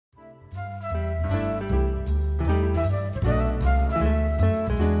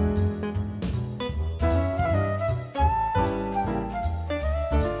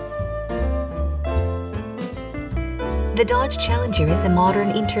The Dodge Challenger is a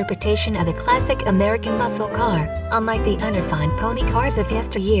modern interpretation of the classic American muscle car. Unlike the unrefined pony cars of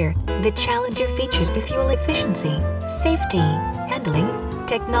yesteryear, the Challenger features the fuel efficiency, safety, handling,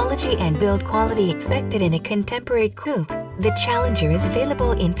 technology and build quality expected in a contemporary coupe. The Challenger is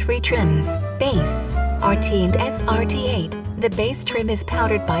available in 3 trims: Base, RT and SRT8. The base trim is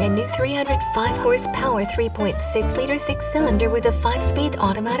powered by a new 305 horsepower 3.6-liter 6-cylinder with a 5-speed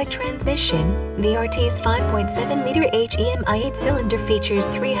automatic transmission. The RT's 5.7-liter HEMI 8-cylinder features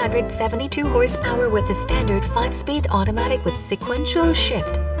 372 horsepower with a standard 5-speed automatic with sequential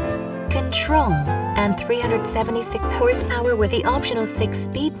shift control, and 376 horsepower with the optional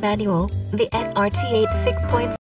 6-speed manual. The SRT8 6.0